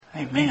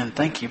Amen.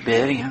 Thank you,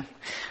 Betty. I'm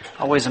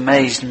always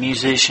amazed at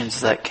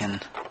musicians that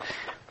can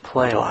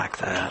play like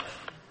that.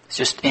 It's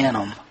just in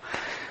them.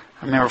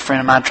 I remember a friend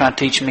of mine trying to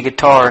teach me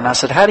guitar, and I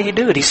said, "How do you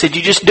do it?" He said,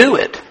 "You just do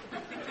it."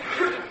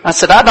 I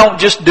said, "I don't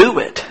just do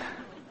it."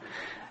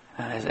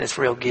 It's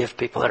a real gift,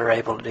 people that are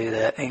able to do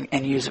that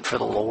and use it for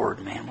the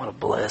Lord, man. What a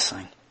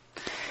blessing.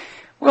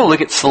 We're going to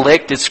look at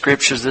selected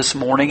scriptures this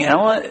morning, and I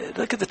want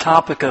to look at the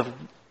topic of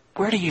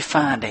where do you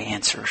find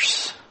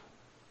answers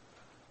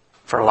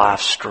for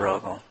life's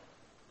struggle?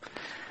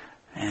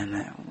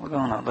 And we're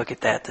going to look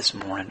at that this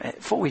morning.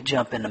 Before we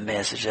jump into the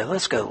message,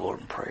 let's go, Lord,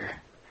 in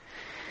prayer.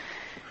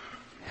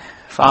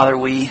 Father,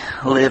 we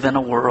live in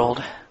a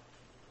world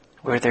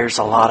where there's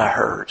a lot of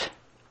hurt.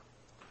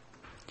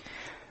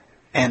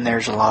 And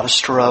there's a lot of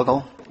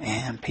struggle.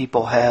 And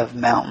people have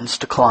mountains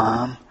to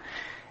climb.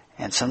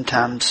 And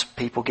sometimes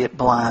people get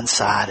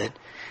blindsided.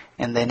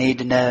 And they need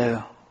to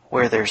know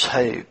where there's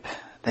hope.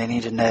 They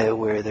need to know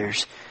where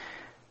there's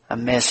a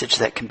message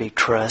that can be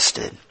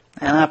trusted.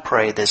 And I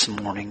pray this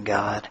morning,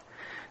 God,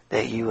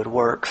 that you would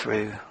work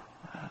through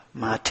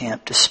my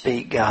attempt to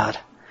speak, God.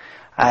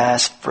 I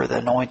ask for the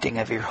anointing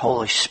of your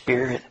Holy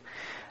Spirit,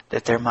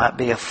 that there might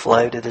be a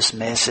flow to this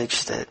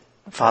message, that,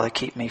 Father,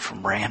 keep me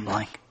from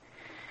rambling.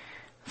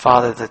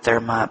 Father, that there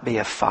might be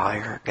a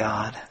fire,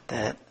 God,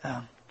 that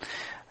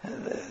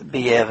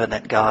be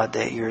evident, God,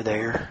 that you're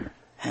there.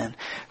 And,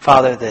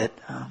 Father, that,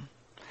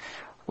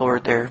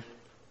 Lord, there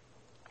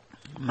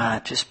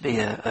might just be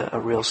a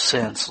real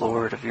sense,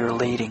 Lord, of your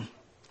leading.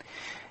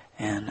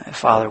 And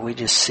Father, we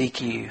just seek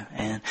you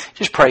and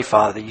just pray,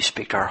 Father, that you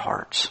speak to our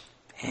hearts.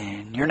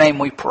 In your name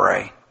we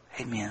pray.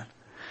 Amen.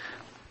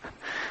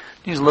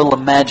 Use a little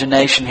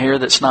imagination here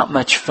that's not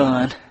much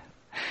fun.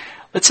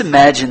 Let's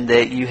imagine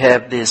that you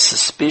have this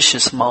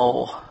suspicious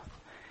mole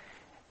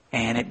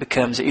and it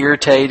becomes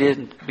irritated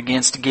and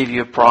begins to give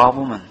you a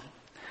problem, and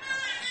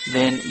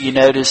then you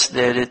notice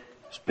that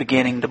it's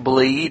beginning to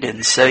bleed,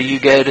 and so you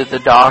go to the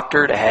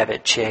doctor to have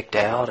it checked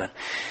out, and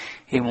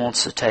he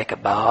wants to take a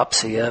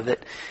biopsy of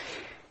it,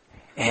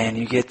 and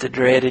you get the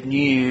dreaded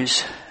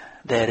news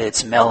that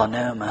it's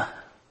melanoma,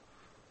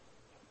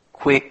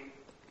 quick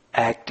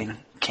acting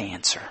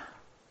cancer.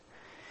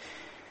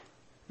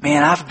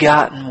 Man, I've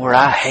gotten where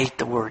I hate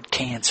the word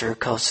cancer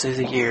because through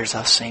the years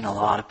I've seen a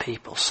lot of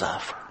people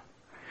suffer.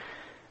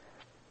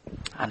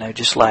 I know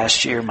just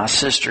last year my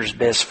sister's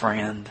best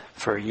friend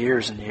for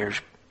years and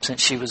years, since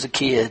she was a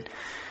kid,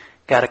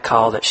 got a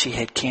call that she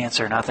had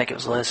cancer, and I think it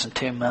was less than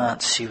 2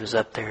 months she was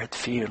up there at the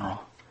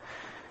funeral.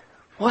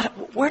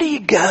 Where do you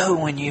go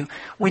when you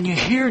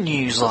hear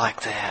news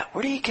like that?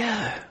 Where do you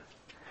go?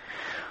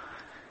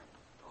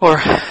 Or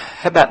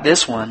how about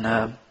this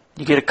one?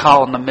 You get a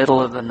call in the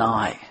middle of the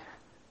night,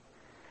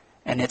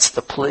 and it's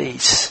the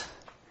police,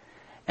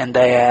 and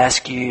they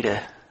ask you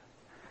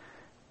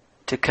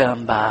to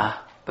come by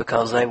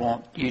because they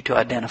want you to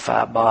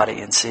identify a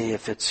body and see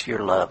if it's your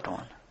loved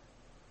one.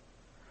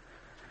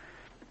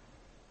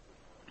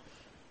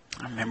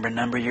 I remember a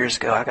number of years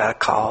ago I got a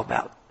call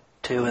about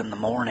 2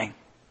 a.m.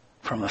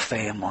 from a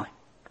family.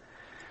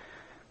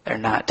 Their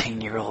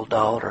 19-year-old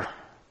daughter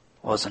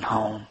wasn't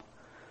home.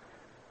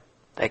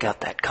 They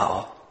got that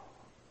call.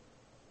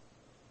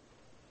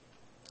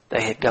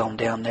 They had gone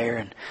down there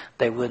and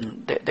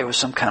there was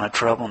some kind of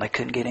trouble and they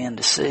couldn't get in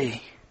to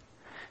see.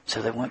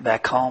 So they went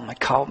back home. They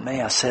called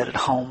me. I sat at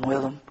home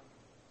with them.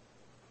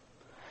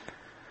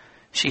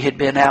 She had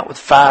been out with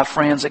 5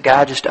 friends. A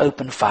guy just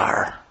opened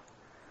fire.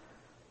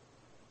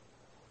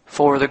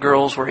 4 of the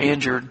girls were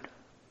injured.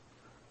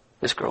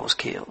 This girl was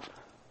killed.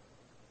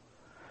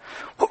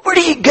 Where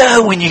do you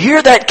go when you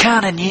hear that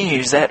kind of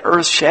news, that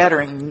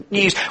earth-shattering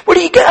news? Where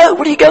do you go?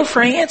 Where do you go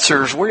for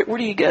answers? Where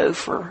do you go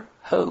for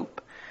hope?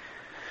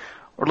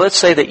 Or let's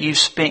say that you've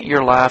spent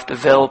your life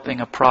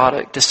developing a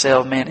product to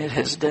sell. Man, it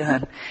has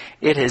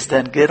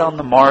done good on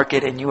the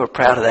market and you are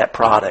proud of that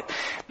product.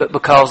 But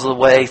because of the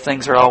way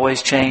things are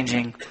always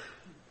changing,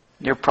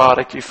 your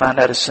product, you find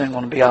out, is soon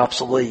going to be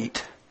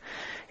obsolete.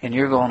 And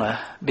you're going to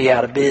be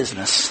out of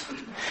business.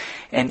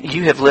 And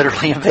you have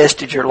literally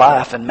invested your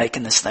life in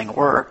making this thing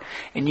work.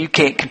 And you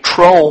can't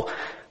control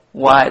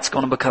why it's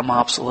going to become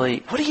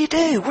obsolete. What do you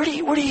do? Where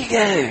do you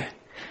go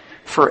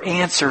for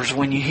answers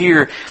when you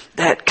hear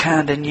that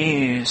kind of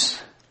news?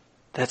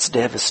 That's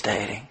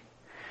devastating.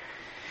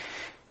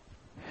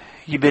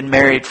 You've been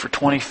married for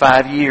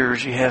 25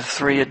 years. You have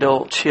 3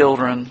 adult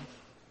children.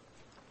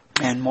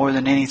 And more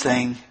than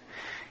anything,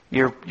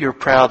 you're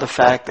proud of the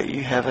fact that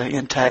you have an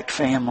intact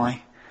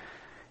family.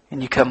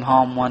 And you come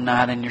home one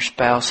night and your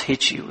spouse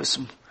hits you with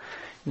some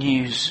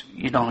news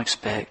you don't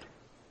expect.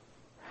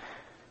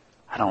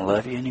 I don't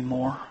love you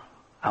anymore.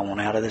 I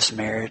want out of this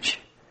marriage.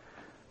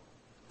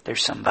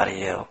 There's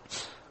somebody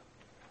else.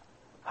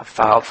 I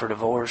filed for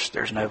divorce.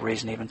 There's no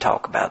reason to even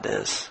talk about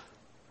this.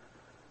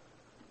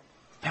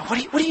 Man,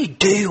 what do you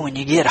do when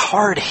you get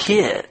hard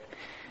hit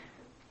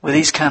with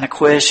these kind of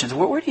questions?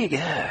 Where do you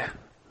go?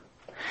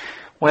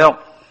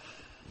 Well,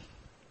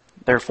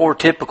 there are 4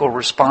 typical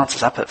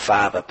responses. I put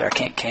 5 up there. I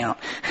can't count.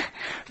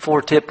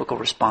 4 typical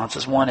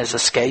responses. One is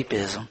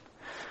escapism.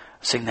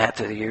 Seen that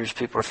through the years.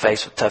 People are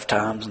faced with tough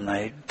times and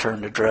they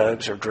turn to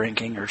drugs or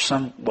drinking or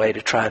some way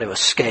to try to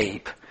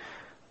escape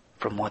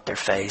from what they're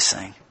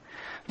facing.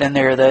 Then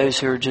there are those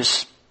who are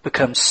just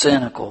become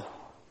cynical.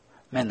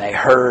 Man, they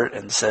hurt,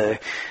 and so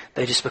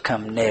they just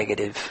become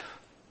negative.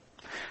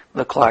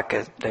 Look like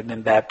they've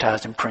been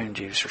baptized in prune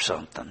juice or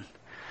something.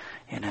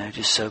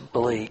 Just so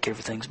bleak.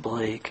 Everything's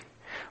bleak.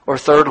 Or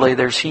thirdly,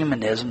 there's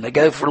humanism. They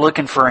go for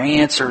looking for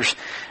answers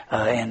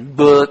in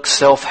books,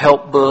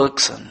 self-help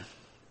books, and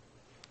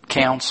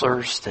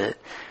counselors that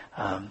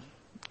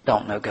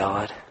don't know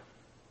God.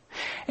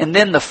 And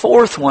then the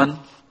fourth one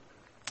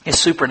is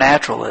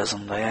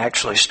supernaturalism. They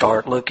actually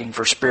start looking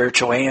for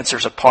spiritual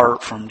answers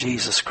apart from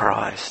Jesus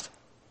Christ.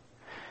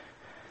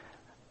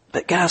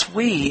 But guys,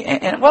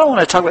 and what I want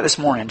to talk about this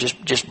morning,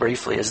 just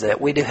briefly, is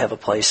that we do have a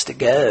place to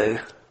go.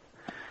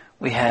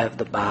 We have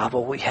the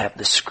Bible, we have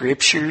the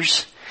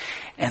Scriptures,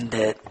 and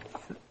that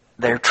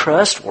they're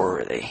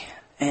trustworthy.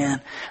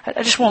 And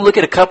I just want to look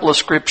at a couple of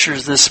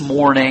Scriptures this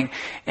morning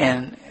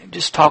and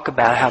just talk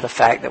about how the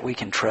fact that we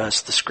can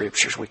trust the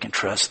Scriptures, we can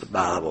trust the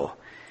Bible.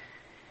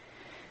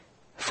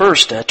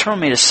 First, turn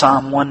me to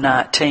Psalm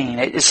 119.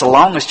 It's the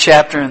longest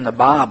chapter in the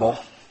Bible.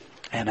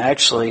 And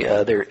actually,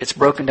 it's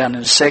broken down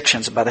into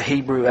sections by the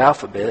Hebrew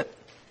alphabet.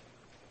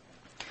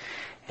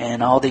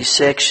 And all these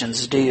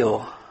sections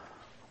deal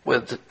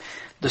with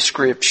the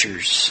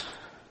Scriptures,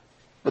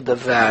 with the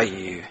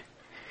value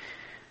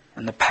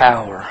and the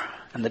power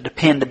and the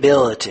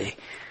dependability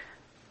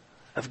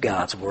of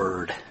God's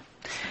Word.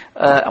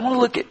 I want to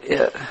look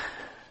at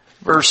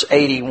verse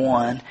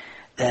 81,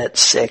 that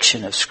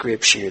section of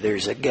Scripture.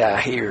 There's a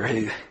guy here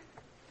who,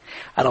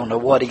 I don't know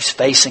what he's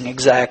facing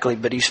exactly,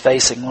 but he's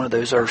facing one of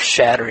those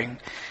earth-shattering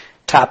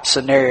type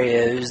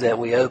scenarios that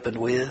we opened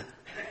with.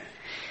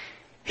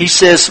 He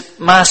says,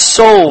 "My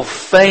soul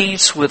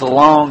faints with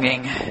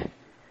longing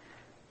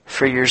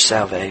for your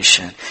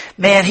salvation."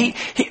 Man,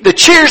 the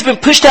chair's been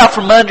pushed out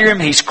from under him.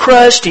 He's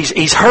crushed.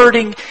 He's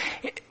hurting.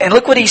 And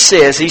look what he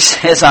says. He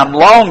says, "I'm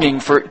longing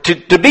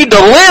to be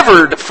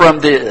delivered from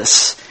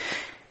this."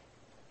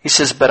 He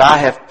says, "But I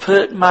have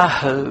put my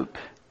hope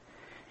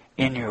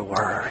in your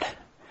word."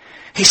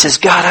 He says,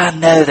 "God, I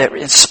know that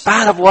in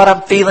spite of what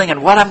I'm feeling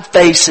and what I'm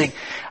facing,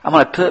 I'm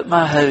going to put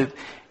my hope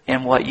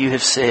in what you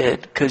have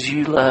said because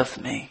you love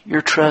me.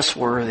 You're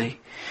trustworthy."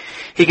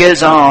 He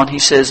goes on. He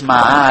says, "My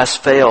eyes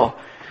fail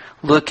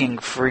looking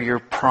for your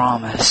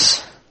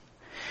promise."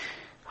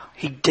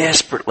 He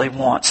desperately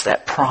wants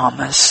that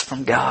promise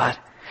from God.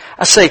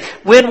 I say,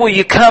 "When will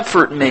you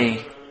comfort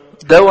me?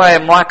 Though I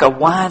am like a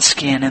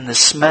wineskin in the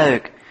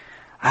smoke,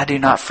 I do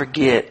not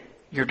forget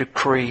your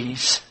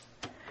decrees.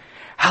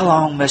 How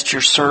long must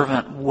your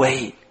servant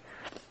wait?"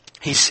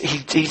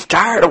 He's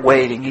tired of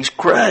waiting. He's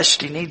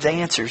crushed. He needs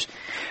answers.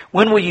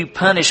 "When will you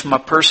punish my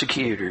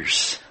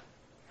persecutors?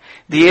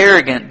 The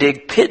arrogant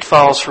dig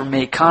pitfalls for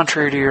me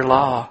contrary to your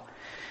law."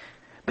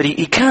 But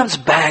he comes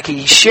back.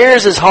 He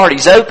shares his heart.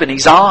 He's open.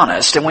 He's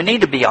honest. And we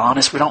need to be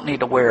honest. We don't need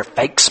to wear a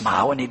fake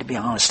smile. We need to be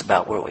honest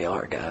about where we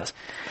are, guys.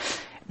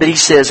 But he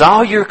says,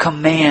 "All your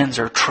commands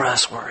are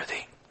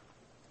trustworthy."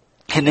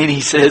 And then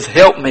he says,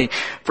 "Help me,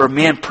 for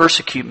men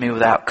persecute me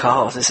without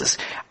cause." He says,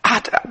 I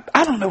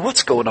don't know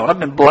what's going on. I've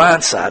been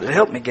blindsided.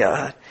 Help me,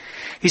 God.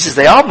 He says,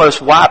 "They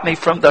almost wiped me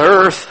from the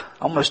earth."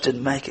 Almost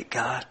didn't make it,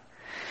 God.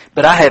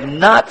 "But I have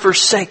not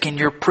forsaken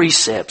your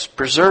precepts.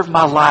 Preserve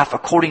my life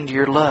according to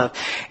your love,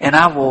 and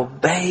I will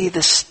obey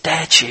the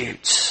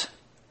statutes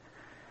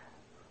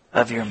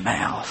of your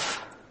mouth."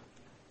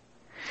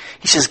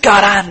 He says,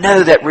 "God, I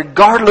know that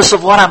regardless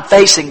of what I'm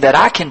facing, that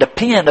I can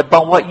depend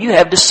upon what you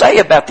have to say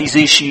about these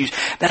issues,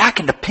 that I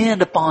can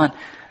depend upon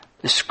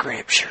the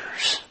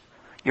Scriptures,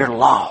 your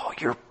law,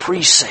 your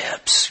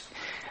precepts.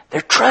 They're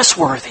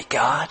trustworthy,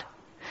 God."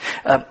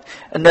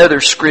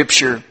 Another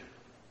Scripture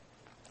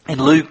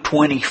in Luke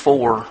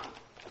 24,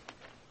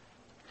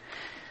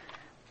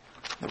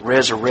 the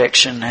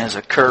resurrection has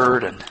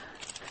occurred and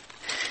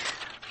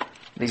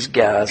these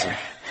guys are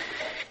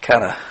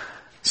kind of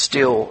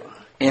still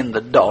in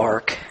the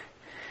dark.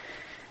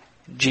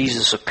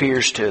 Jesus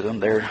appears to them.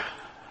 They're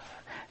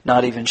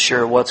not even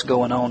sure what's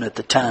going on at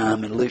the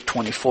time in Luke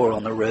 24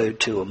 on the road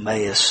to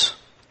Emmaus.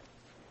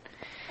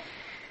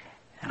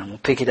 And I'm going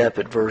to pick it up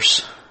at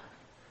verse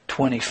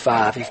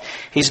 25.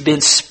 He's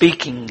been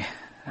speaking.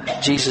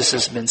 Jesus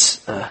has been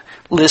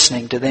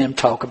listening to them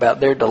talk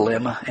about their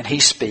dilemma, and he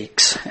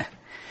speaks.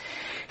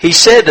 He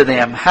said to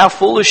them, "How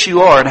foolish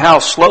you are and how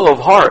slow of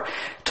heart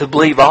to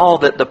believe all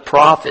that the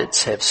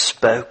prophets have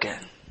spoken.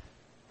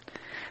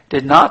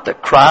 Did not the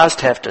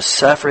Christ have to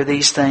suffer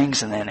these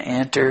things and then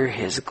enter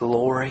his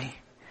glory?"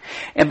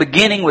 And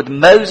beginning with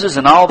Moses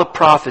and all the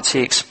prophets, he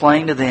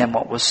explained to them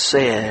what was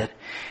said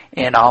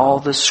in all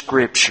the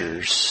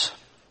Scriptures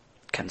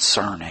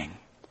concerning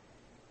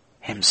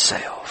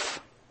himself.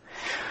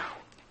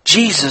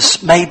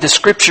 Jesus made the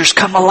Scriptures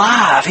come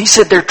alive. He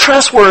said they're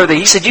trustworthy.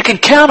 He said you can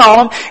count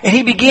on them. And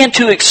he began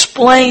to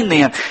explain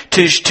them,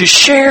 to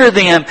share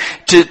them,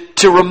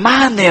 to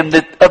remind them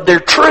of their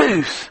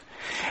truth.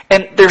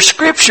 And their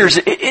scriptures,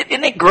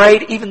 isn't it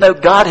great? Even though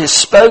God has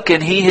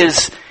spoken, He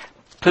has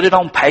put it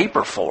on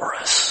paper for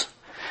us,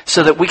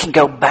 so that we can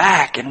go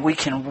back and we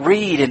can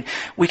read and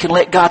we can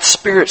let God's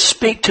Spirit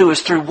speak to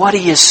us through what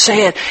He has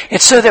said.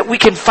 And so that we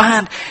can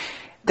find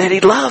that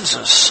He loves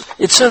us.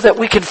 It's so that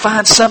we can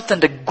find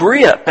something to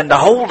grip and to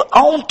hold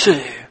on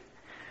to.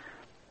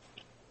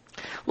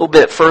 A little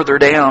bit further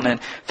down in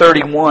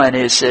 31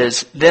 it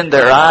says, then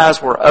their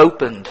eyes were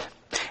opened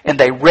and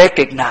they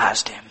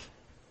recognized Him.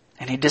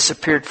 And He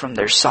disappeared from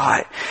their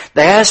sight.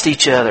 They asked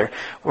each other,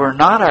 were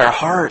not our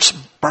hearts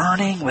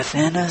burning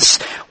within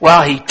us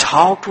while He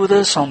talked with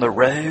us on the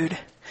road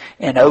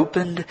and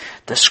opened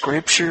the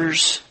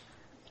Scriptures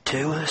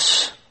to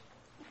us?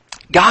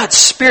 God's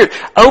Spirit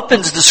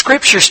opens the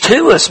Scriptures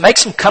to us,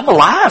 makes them come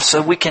alive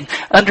so we can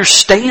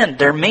understand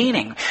their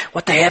meaning,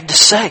 what they have to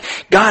say.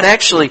 God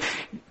actually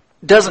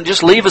doesn't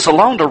just leave us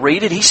alone to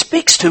read it. He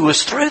speaks to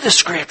us through the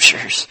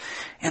Scriptures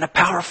in a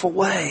powerful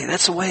way.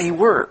 That's the way He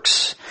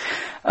works.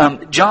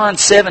 John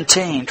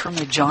 17, turn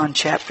to John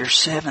chapter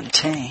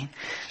 17.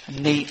 A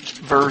neat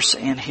verse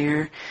in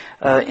here,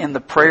 in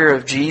the prayer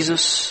of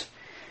Jesus.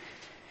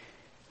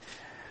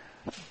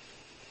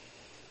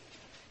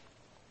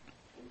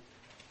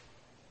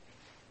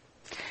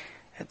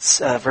 It's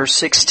verse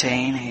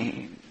 16.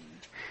 He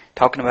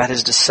talking about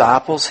His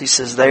disciples. He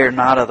says, they are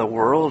not of the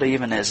world,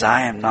 even as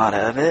I am not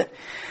of it.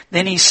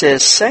 Then He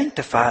says,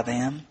 sanctify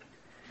them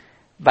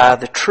by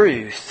the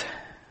truth.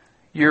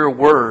 Your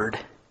word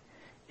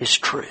is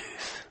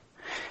truth.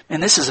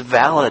 And this is a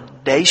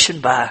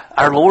validation by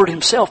our Lord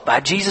Himself, by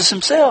Jesus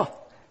Himself.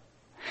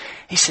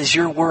 He says,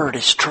 your word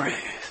is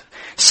truth.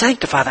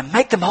 Sanctify them,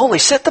 make them holy,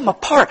 set them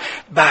apart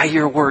by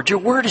your word. Your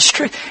word is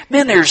truth.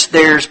 Man,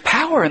 there's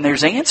power and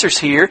there's answers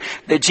here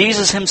that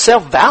Jesus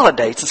Himself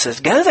validates and says,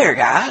 go there,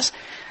 guys.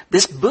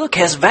 This book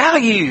has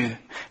value.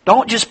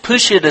 Don't just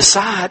push it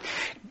aside.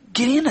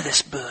 Get into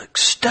this book.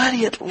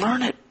 Study it.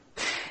 Learn it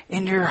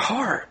in your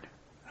heart.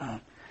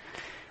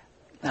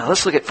 Now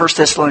let's look at 1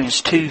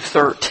 Thessalonians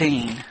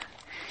 2:13. It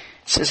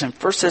says in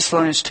 1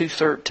 Thessalonians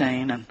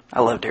 2:13, and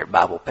I love to hear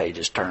Bible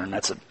pages turn.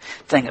 That's a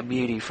thing of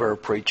beauty for a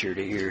preacher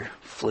to hear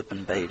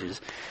flipping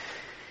pages.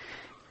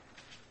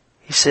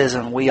 He says,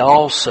 and we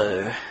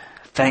also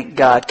thank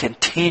God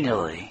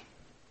continually,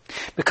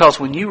 because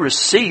when you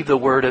received the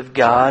word of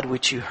God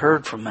which you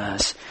heard from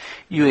us,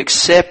 you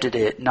accepted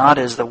it not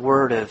as the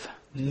word of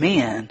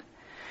men,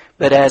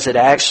 but as it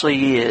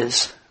actually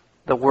is,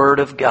 the word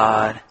of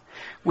God,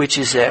 which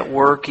is at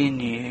work in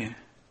you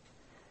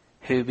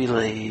who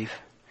believe.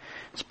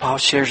 As Paul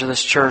shares with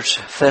this church,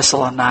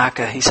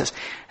 Thessalonica, he says,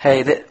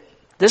 hey,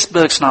 this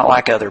book's not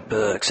like other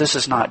books. This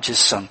is not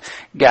just some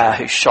guy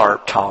who's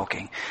sharp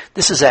talking.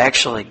 This is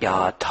actually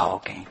God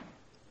talking.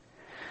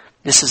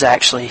 This is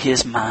actually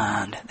His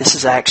mind. This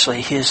is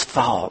actually His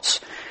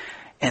thoughts.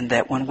 And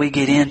that when we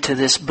get into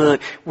this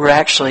book, we're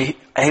actually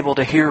able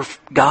to hear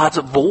God's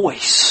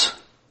voice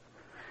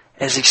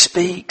as He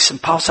speaks.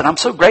 And Paul said, I'm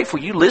so grateful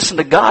you listen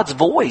to God's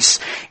voice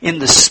in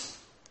the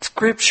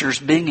Scriptures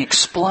being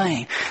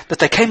explained, that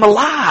they came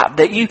alive,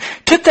 that you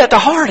took that to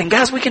heart. And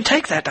guys, we can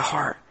take that to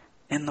heart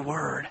in the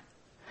Word.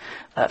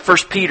 1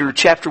 Peter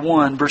chapter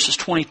 1, verses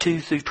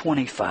 22 through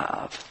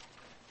 25.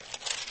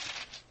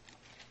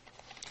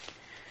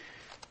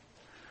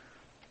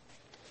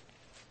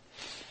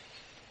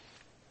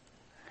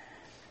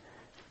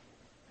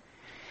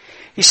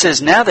 He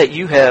says, now that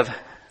you have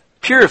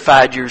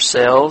purified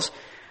yourselves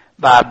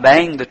by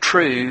obeying the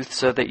truth,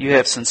 so that you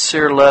have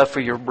sincere love for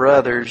your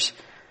brothers,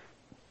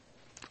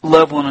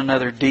 love one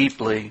another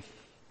deeply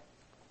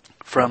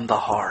from the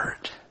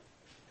heart.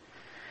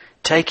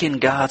 Taking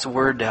God's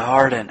word to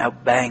heart and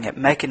obeying it,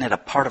 making it a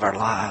part of our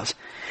lives.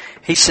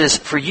 He says,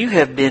 for you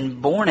have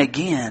been born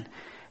again,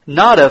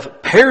 not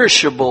of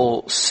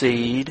perishable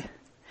seed,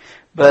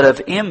 but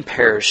of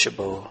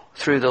imperishable,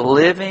 through the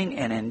living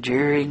and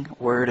enduring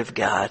Word of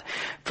God.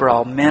 For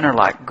all men are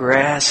like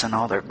grass, and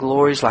all their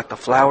glories like the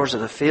flowers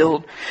of the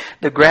field.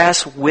 The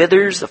grass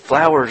withers, the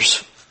flowers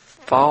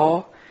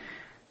fall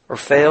or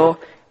fail,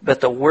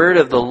 but the word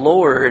of the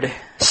Lord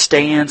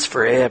stands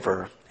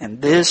forever.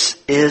 And this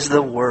is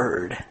the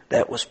word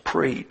that was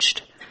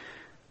preached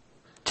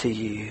to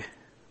you.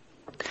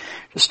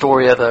 The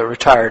story of a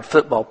retired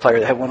football player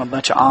that had won a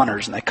bunch of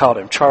honors, and they called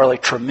him Charlie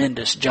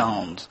Tremendous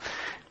Jones.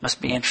 Must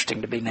be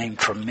interesting to be named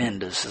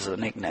Tremendous as a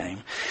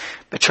nickname.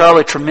 But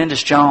Charlie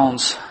Tremendous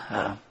Jones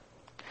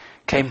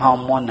came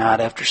home one night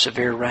after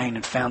severe rain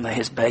and found that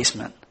his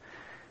basement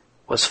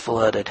was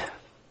flooded,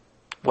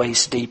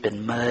 waist deep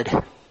in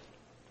mud.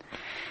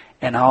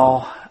 And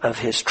all of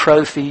his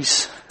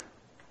trophies,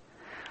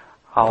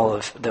 all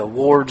of the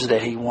awards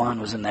that he won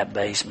was in that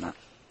basement.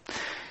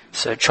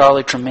 So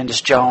Charlie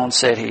Tremendous Jones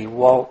said he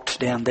walked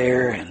down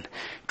there and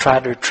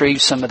tried to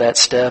retrieve some of that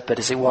stuff, but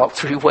as he walked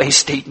through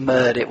waist-deep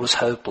mud, it was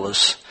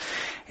hopeless.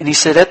 And he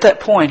said at that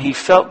point he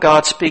felt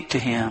God speak to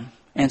him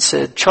and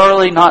said,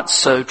 Charlie, not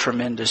so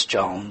Tremendous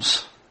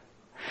Jones.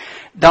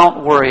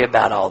 Don't worry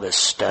about all this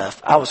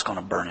stuff. I was going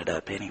to burn it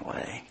up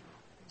anyway.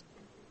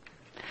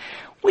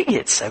 We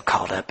get so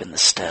caught up in the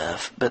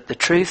stuff, but the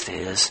truth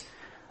is,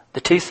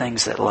 the two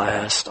things that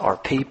last are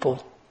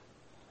people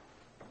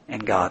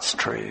and God's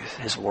truth,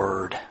 His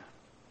Word.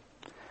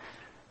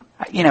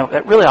 You know,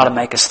 it really ought to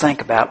make us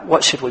think about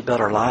what should we build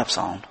our lives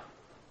on?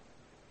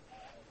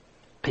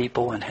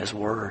 People and His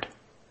Word.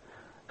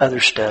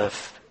 Other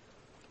stuff,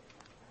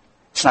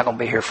 it's not going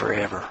to be here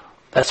forever.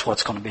 That's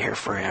what's going to be here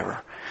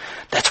forever.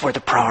 That's where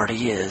the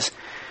priority is.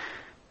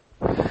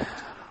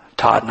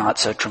 Todd, not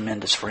so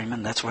tremendous,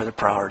 Freeman. That's where the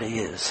priority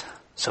is.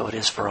 So it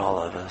is for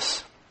all of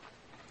us.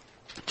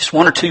 Just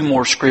one or two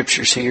more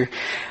scriptures here.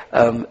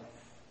 2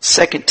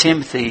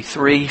 Timothy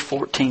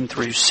 3:14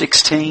 through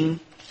 16.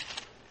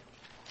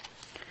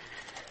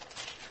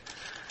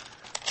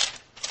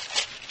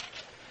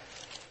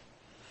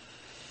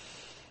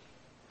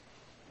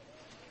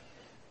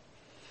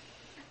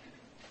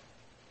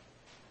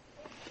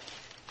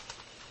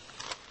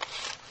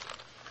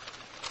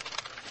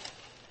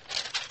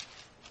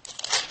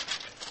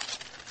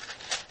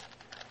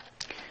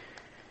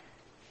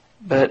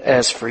 But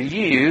as for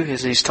you,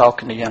 as he's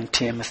talking to young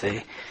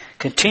Timothy,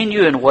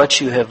 continue in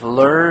what you have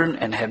learned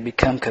and have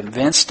become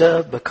convinced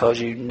of, because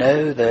you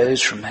know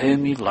those from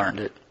whom you've learned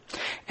it,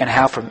 and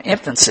how from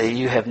infancy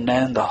you have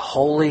known the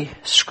Holy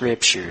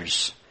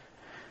Scriptures,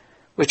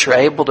 which are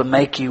able to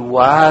make you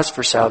wise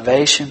for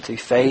salvation through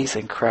faith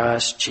in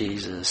Christ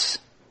Jesus.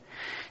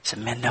 So,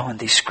 men, knowing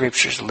these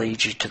Scriptures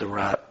lead you to the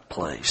right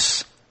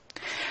place.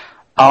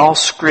 All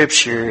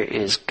Scripture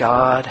is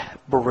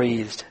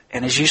God-breathed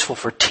and is useful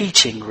for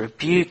teaching,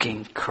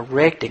 rebuking,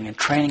 correcting, and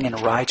training in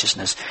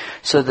righteousness,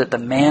 so that the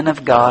man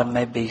of God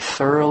may be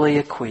thoroughly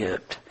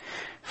equipped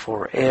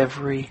for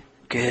every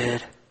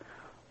good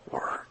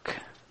work.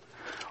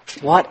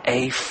 What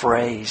a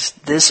phrase.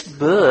 This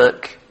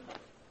book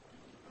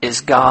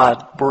is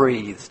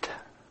God-breathed.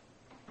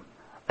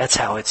 That's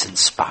how it's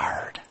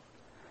inspired.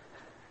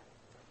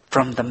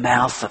 From the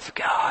mouth of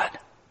God.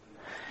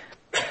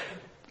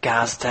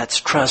 Guys, that's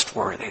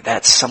trustworthy.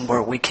 That's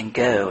somewhere we can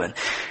go. And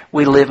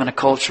we live in a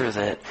culture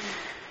that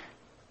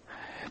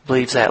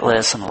believes that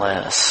less and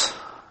less.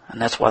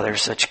 And that's why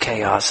there's such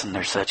chaos and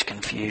there's such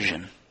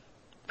confusion.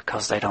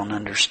 Because they don't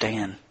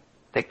understand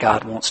that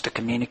God wants to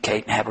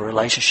communicate and have a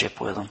relationship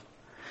with them.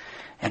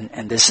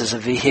 And this is a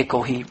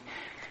vehicle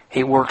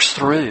He works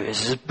through.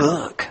 It's His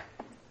book.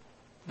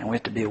 And we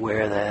have to be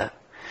aware of that.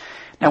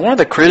 Now, one of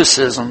the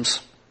criticisms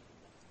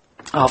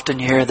often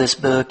you hear this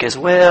book is,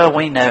 well,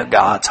 we know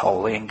God's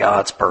holy and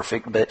God's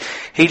perfect, but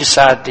He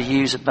decided to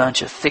use a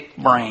bunch of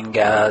thick-brained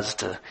guys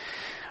to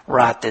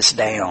write this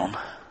down.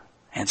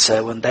 And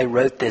so when they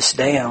wrote this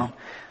down,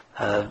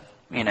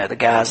 the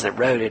guys that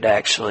wrote it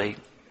actually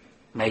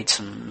made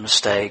some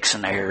mistakes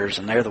and errors,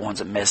 and they're the ones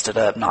that messed it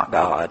up, not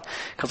God,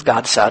 because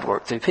God decided to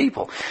work through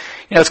people.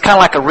 You know, it's kind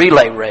of like a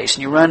relay race.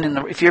 And you run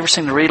if you've ever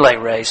seen the relay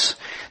race,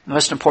 the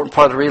most important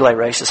part of the relay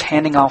race is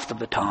handing off the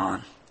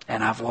baton.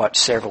 And I've watched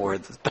several where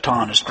the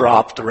baton is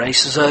dropped, the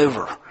race is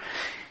over.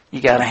 You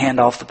got to hand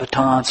off the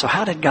baton. So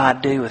how did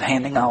God do with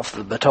handing off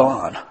the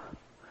baton?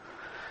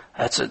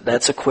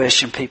 That's a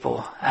question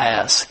people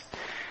ask.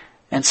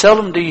 And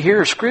seldom do you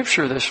hear a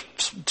scripture that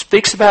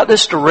speaks about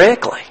this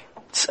directly.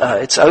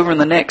 It's over in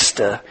the next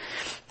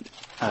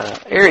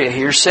area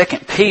here, 2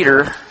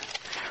 Peter,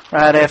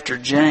 right after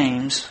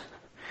James,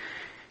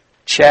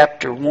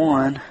 chapter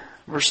 1,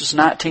 verses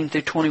 19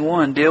 through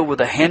 21, deal with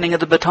the handing of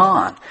the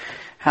baton.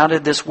 How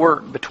did this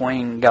work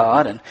between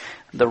God and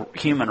the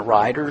human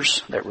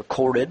writers that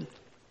recorded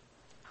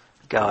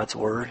God's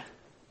Word?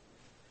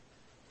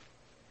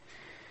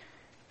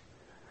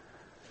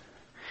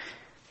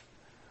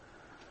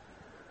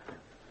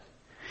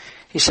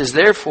 He says,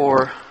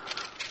 therefore,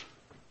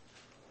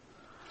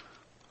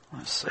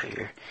 let's see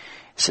here.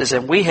 It says,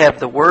 and we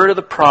have the word of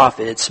the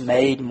prophets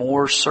made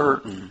more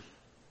certain,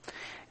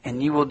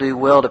 and you will do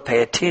well to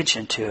pay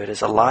attention to it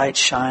as a light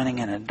shining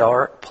in a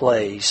dark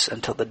place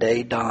until the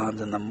day dawns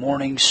and the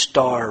morning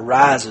star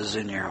rises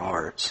in your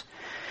hearts.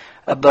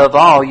 Above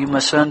all, you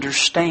must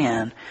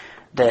understand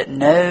that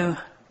no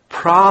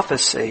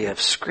prophecy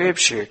of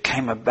Scripture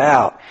came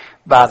about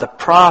by the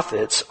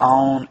prophet's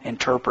own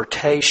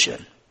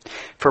interpretation.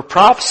 For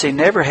prophecy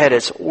never had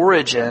its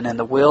origin in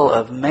the will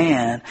of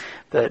man,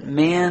 but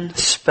men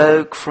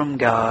spoke from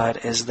God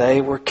as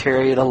they were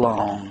carried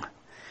along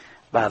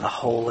by the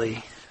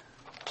Holy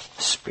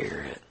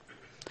Spirit.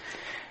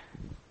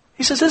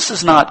 He says this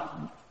is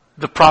not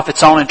the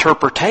prophet's own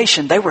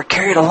interpretation. They were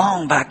carried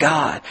along by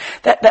God.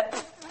 That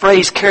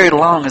phrase carried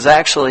along is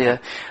actually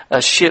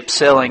a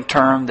ship-sailing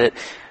term that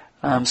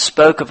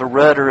spoke of a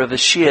rudder of a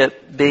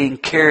ship being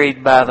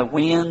carried by the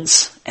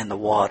winds and the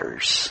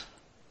waters.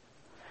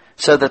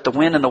 So that the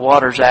wind and the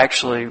waters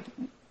actually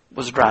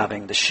was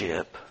driving the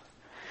ship.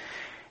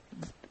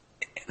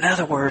 In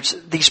other words,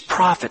 these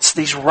prophets,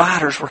 these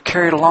writers were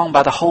carried along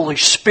by the Holy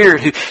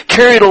Spirit, who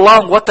carried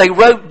along what they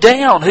wrote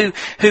down,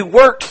 who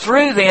worked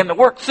through them and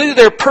worked through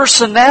their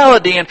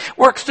personality and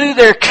worked through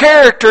their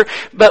character,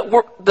 but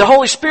the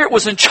Holy Spirit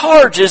was in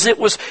charge as it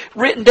was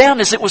written down,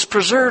 as it was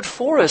preserved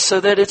for us so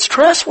that it's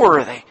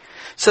trustworthy.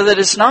 So that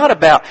it's not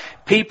about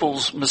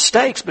people's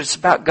mistakes, but it's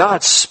about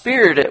God's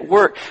Spirit at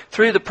work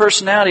through the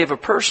personality of a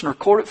person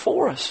recorded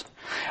for us.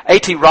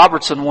 A.T.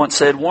 Robertson once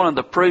said, one of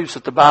the proofs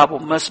that the Bible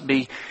must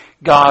be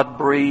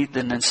God-breathed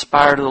and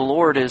inspired of the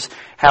Lord is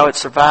how it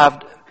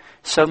survived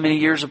so many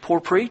years of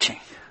poor preaching.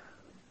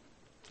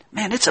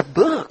 Man, it's a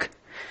book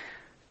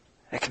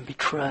that can be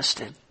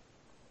trusted.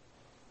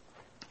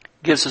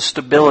 Gives us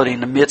stability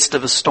in the midst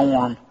of a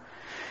storm.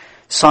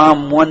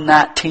 Psalm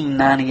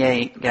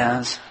 119:98,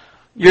 guys.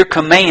 Your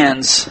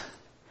commands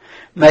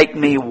make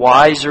me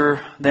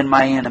wiser than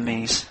my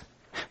enemies,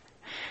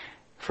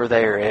 for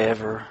they are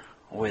ever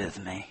with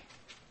me.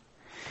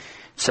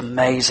 It's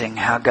amazing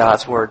how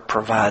God's Word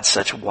provides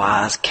such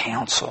wise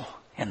counsel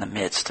in the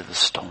midst of a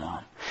storm.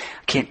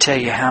 I can't tell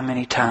you how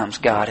many times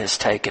God has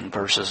taken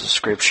verses of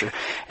Scripture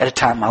at a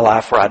time in my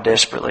life where I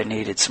desperately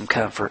needed some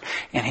comfort,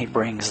 and He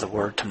brings the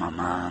Word to my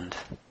mind.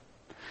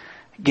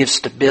 It gives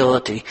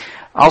stability,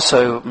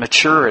 also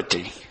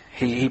maturity.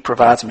 He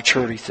provides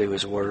maturity through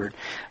His Word.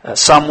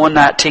 Psalm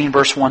 119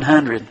 verse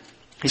 100,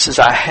 He says,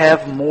 I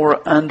have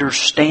more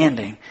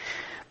understanding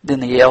than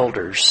the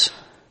elders,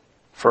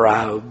 for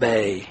I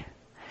obey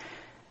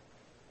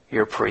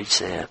your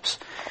precepts.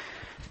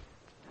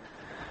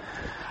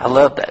 I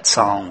love that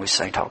song we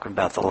sang talking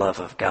about the love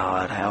of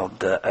God, how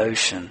the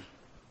ocean,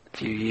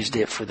 if you used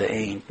it for the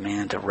ink,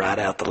 man, to write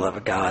out the love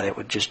of God, it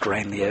would just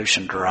drain the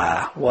ocean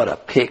dry. What a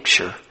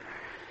picture.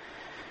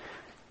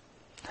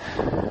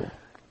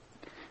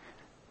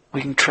 We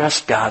can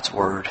trust God's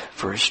Word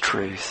for His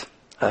truth.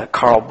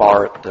 Karl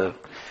Barth, the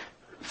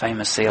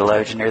famous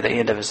theologian, near the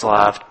end of his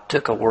life,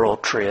 took a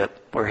world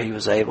trip where he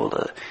was able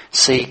to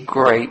see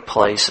great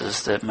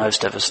places that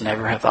most of us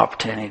never have the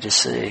opportunity to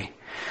see.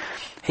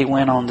 He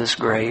went on this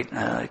great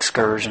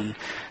excursion,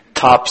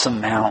 tops of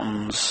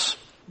mountains,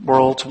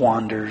 world's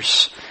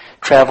wonders,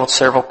 traveled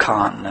several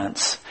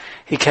continents.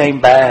 He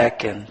came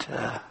back and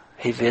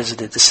he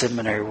visited the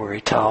seminary where he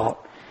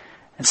taught.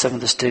 And some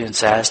of the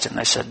students asked him,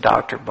 they said,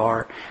 Dr.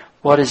 Barth,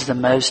 what is the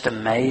most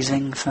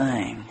amazing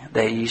thing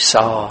that you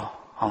saw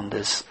on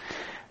this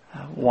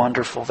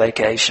wonderful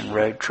vacation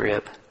road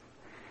trip?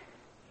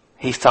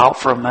 He thought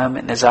for a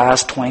moment and his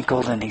eyes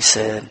twinkled and he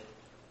said,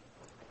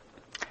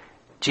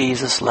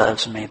 Jesus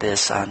loves me,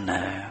 this I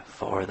know,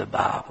 for the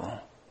Bible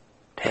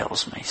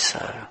tells me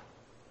so.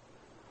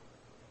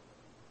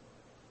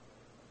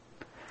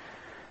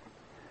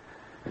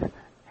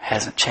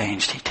 Hasn't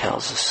changed, He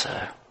tells us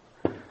so.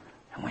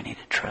 And we need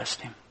to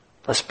trust Him.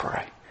 Let's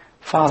pray.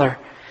 Father,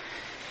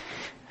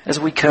 as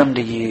we come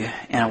to You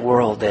in a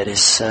world that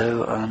is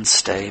so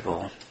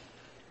unstable,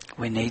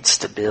 we need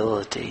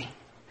stability.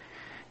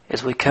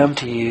 As we come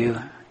to You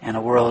in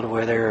a world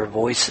where there are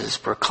voices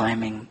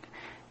proclaiming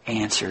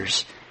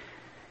answers,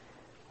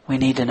 we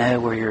need to know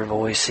where Your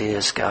voice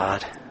is,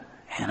 God.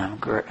 And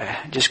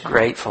I'm just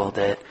grateful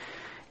that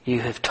You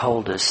have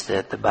told us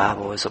that the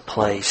Bible is a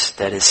place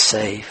that is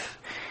safe,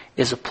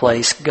 is a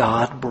place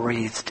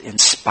God-breathed,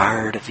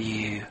 inspired of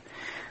You,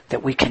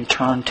 that we can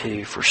turn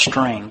to for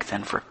strength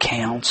and for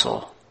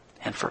counsel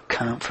and for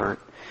comfort.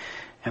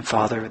 And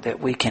Father, that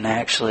we can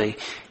actually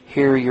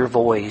hear Your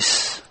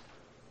voice,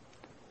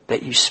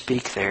 that You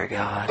speak there,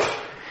 God.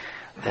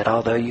 That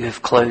although You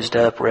have closed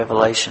up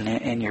revelation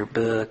in Your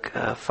book,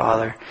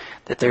 Father,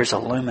 that there's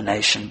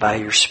illumination by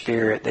Your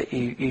Spirit, that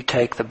you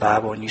take the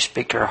Bible and You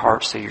speak to our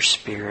hearts through Your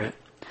Spirit.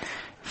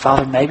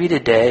 Father, maybe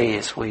today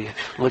as we've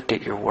looked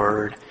at Your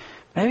Word,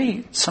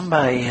 maybe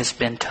somebody has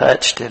been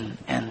touched and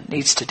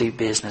needs to do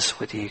business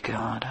with You,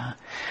 God.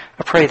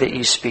 I pray that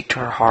You speak to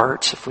our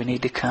hearts. If we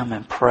need to come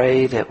and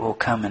pray, that we'll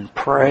come and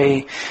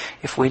pray.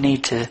 If we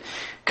need to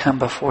come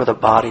before the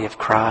body of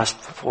Christ,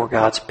 before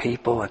God's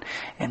people,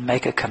 and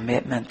make a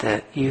commitment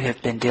that You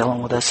have been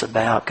dealing with us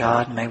about,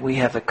 God, may we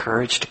have the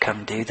courage to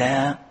come do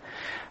that.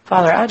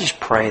 Father, I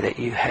just pray that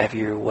You have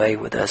Your way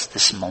with us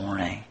this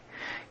morning.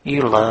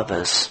 You love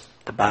us.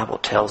 The Bible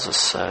tells us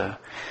so.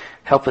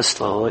 Help us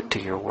to look to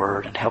Your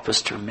Word and help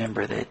us to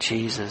remember that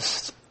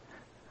Jesus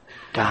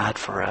died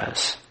for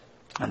us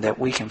and that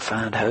we can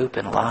find hope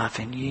and life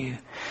in You.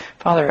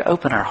 Father,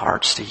 open our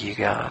hearts to You,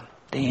 God.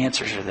 The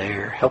answers are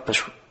there. Help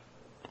us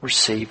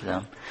receive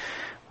them.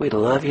 We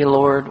love You,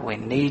 Lord. We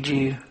need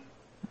You.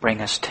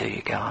 Bring us to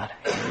You, God.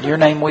 In Your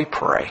name we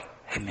pray.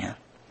 Amen.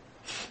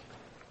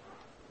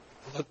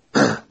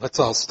 Let's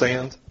all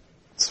stand.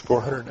 It's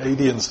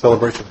 480 in the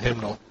celebration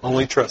hymnal.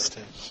 Only trust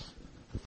Him.